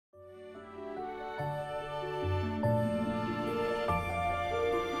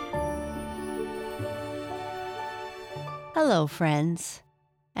Hello, friends,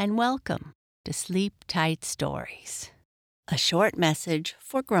 and welcome to Sleep Tight Stories, a short message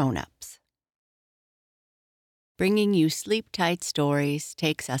for grown-ups. Bringing you Sleep Tight Stories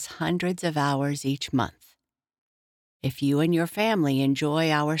takes us hundreds of hours each month. If you and your family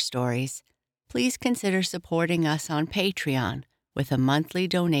enjoy our stories, please consider supporting us on Patreon with a monthly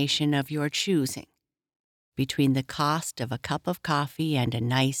donation of your choosing, between the cost of a cup of coffee and a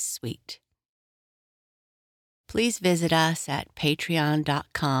nice sweet. Please visit us at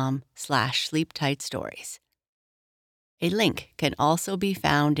patreon.com/sleeptightstories. A link can also be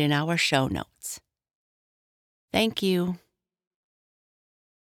found in our show notes. Thank you.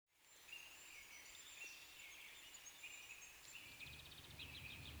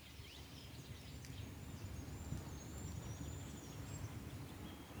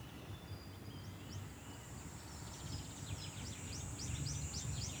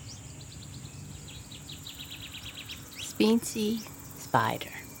 Speensy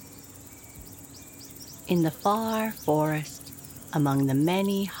Spider. In the far forest, among the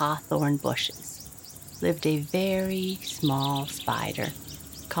many hawthorn bushes, lived a very small spider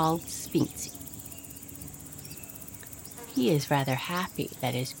called Speensy. He is rather happy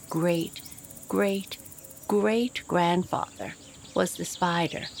that his great-great-great-grandfather was the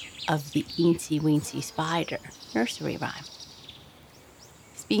spider of the Eensy Weensy Spider nursery rhyme.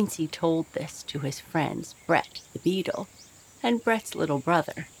 Speensy told this to his friends Brett the Beetle and Brett's little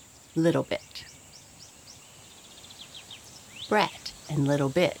brother, Little Bit. Brett and Little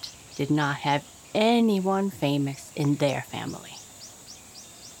Bit did not have anyone famous in their family.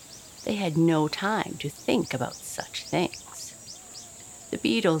 They had no time to think about such things. The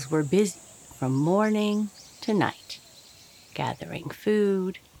Beetles were busy from morning to night, gathering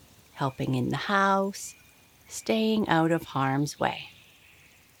food, helping in the house, staying out of harm's way.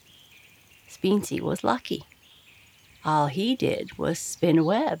 Speensy was lucky. All he did was spin a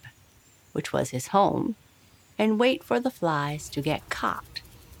web, which was his home, and wait for the flies to get caught.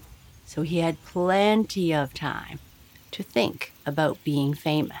 So he had plenty of time to think about being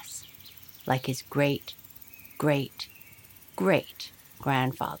famous, like his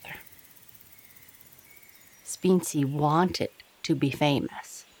great-great-great-grandfather. Speensy wanted to be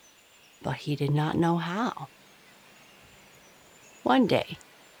famous, but he did not know how. One day,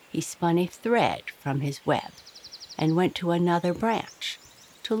 he spun a thread from his web and went to another branch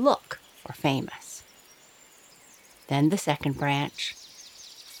to look for famous. Then the second branch,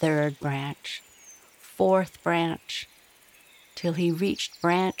 third branch, fourth branch, till he reached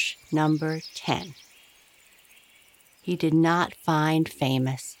branch number 10. He did not find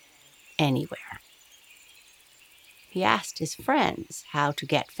famous anywhere. He asked his friends how to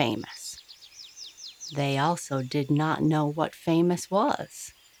get famous. They also did not know what famous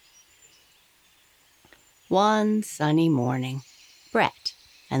was. One sunny morning, Brett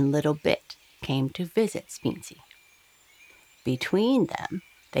and Little Bit came to visit Speensy. Between them,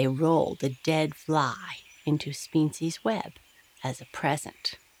 they rolled a dead fly into Speensy's web as a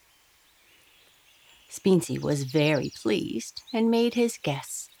present. Speensy was very pleased and made his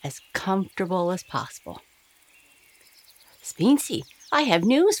guests as comfortable as possible. "Speensy, I have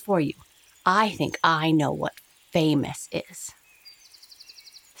news for you. I think I know what famous is."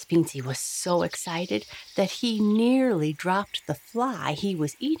 Speensy was so excited that he nearly dropped the fly he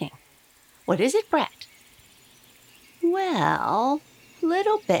was eating. "What is it, Brett?" "Well,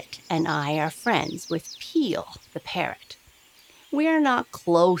 Little Bit and I are friends with Peel the parrot. We're not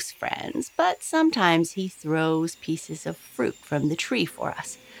close friends, but sometimes he throws pieces of fruit from the tree for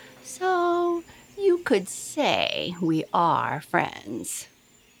us. So you could say we are friends."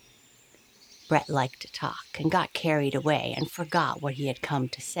 Brett liked to talk and got carried away and forgot what he had come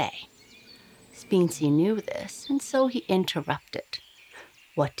to say. Speensy knew this, and so he interrupted.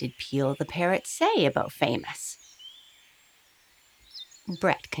 "What did Peel the parrot say about famous?"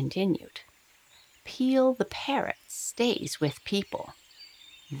 Brett continued. "Peel the parrot stays with people.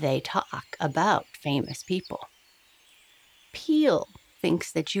 They talk about famous people. Peel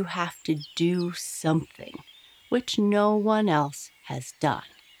thinks that you have to do something which no one else has done.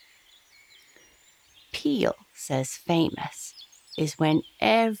 Peel says famous is when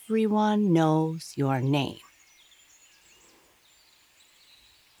everyone knows your name."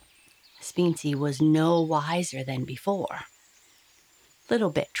 Speensy was no wiser than before. Little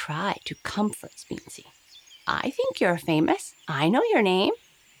Bit tried to comfort Speensy. "I think you're famous. I know your name.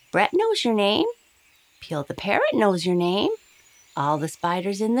 Brett knows your name. Peel the parrot knows your name. All the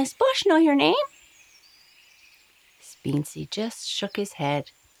spiders in this bush know your name." Speensy just shook his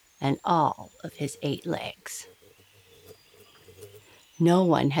head and all of his 8 legs. No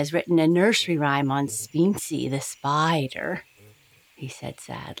one has written a nursery rhyme on Speensy the spider, he said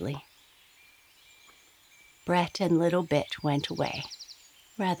sadly. Brett and Little Bit went away,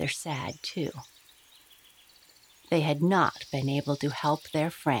 rather sad too. They had not been able to help their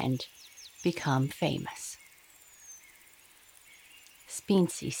friend become famous.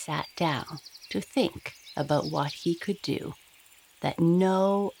 Speensy sat down to think about what he could do that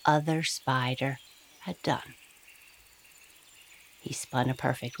no other spider had done. He spun a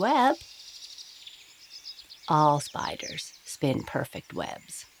perfect web. All spiders spin perfect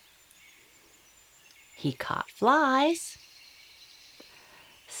webs. He caught flies.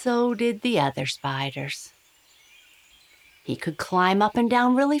 So did the other spiders. He could climb up and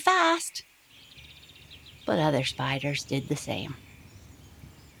down really fast, but other spiders did the same.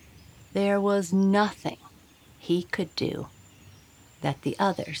 There was nothing he could do that the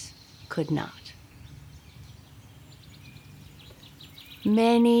others could not.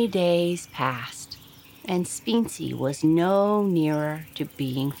 Many days passed, and Speensy was no nearer to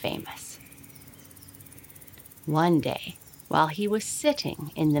being famous. One day, while he was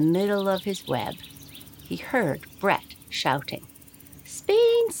sitting in the middle of his web, he heard Brett shouting,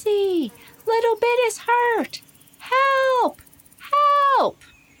 "Speensy, Little Bit is hurt! Help! Help!"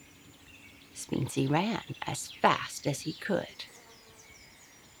 Speensy ran as fast as he could.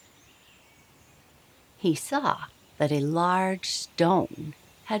 He saw that a large stone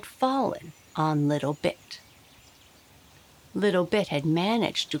had fallen on Little Bit. Little Bit had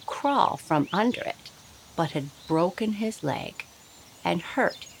managed to crawl from under it, but had broken his leg and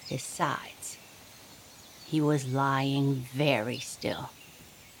hurt his sides. He was lying very still.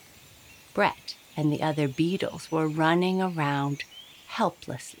 Brett and the other beetles were running around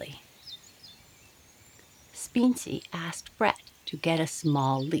helplessly. Speensy asked Brett to get a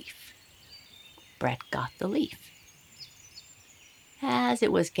small leaf. Brett got the leaf. As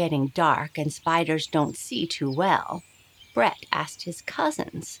it was getting dark and spiders don't see too well, Brett asked his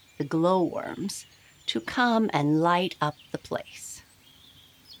cousins, the glowworms, to come and light up the place.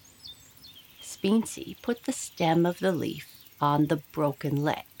 Speensy put the stem of the leaf on the broken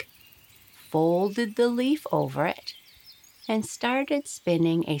leg, folded the leaf over it, and started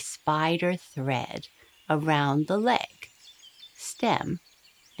spinning a spider thread around the leg, stem,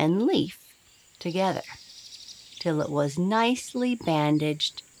 and leaf together, till it was nicely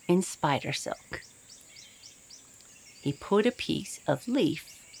bandaged in spider silk. He put a piece of leaf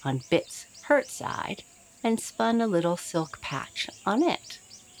on Bit's hurt side and spun a little silk patch on it.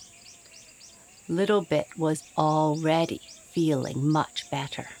 Little Bit was already feeling much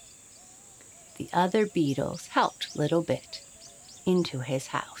better. The other beetles helped Little Bit into his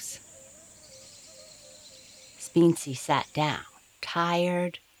house. Speensy sat down,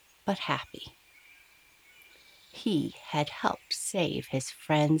 tired but happy. He had helped save his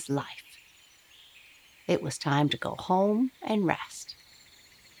friend's life. It was time to go home and rest.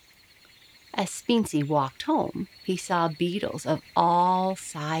 As Speensy walked home, he saw beetles of all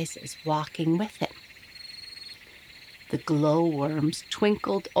sizes walking with him. The glowworms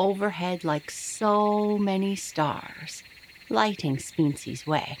twinkled overhead like so many stars, lighting Speensy's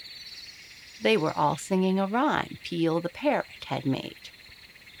way. They were all singing a rhyme Peel the parrot had made.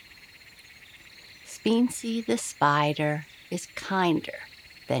 Speensy the spider is kinder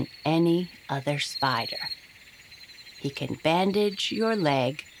than any other spider. He can bandage your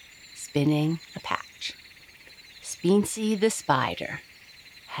leg, spinning a patch. Speensy the spider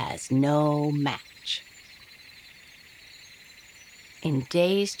has no match. In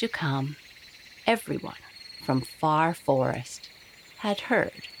days to come, everyone from Far Forest had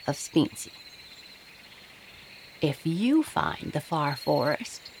heard of Speensy. If you find the Far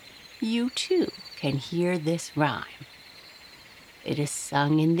Forest, you too can hear this rhyme. It is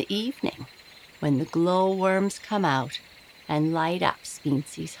sung in the evening when the glowworms come out and light up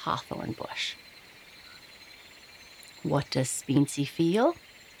Speensy's hawthorn bush. What does Speensy feel?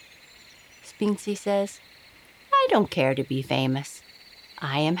 Speensy says, "I don't care to be famous.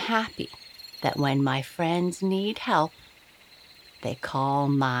 I am happy that when my friends need help, they call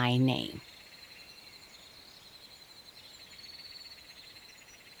my name."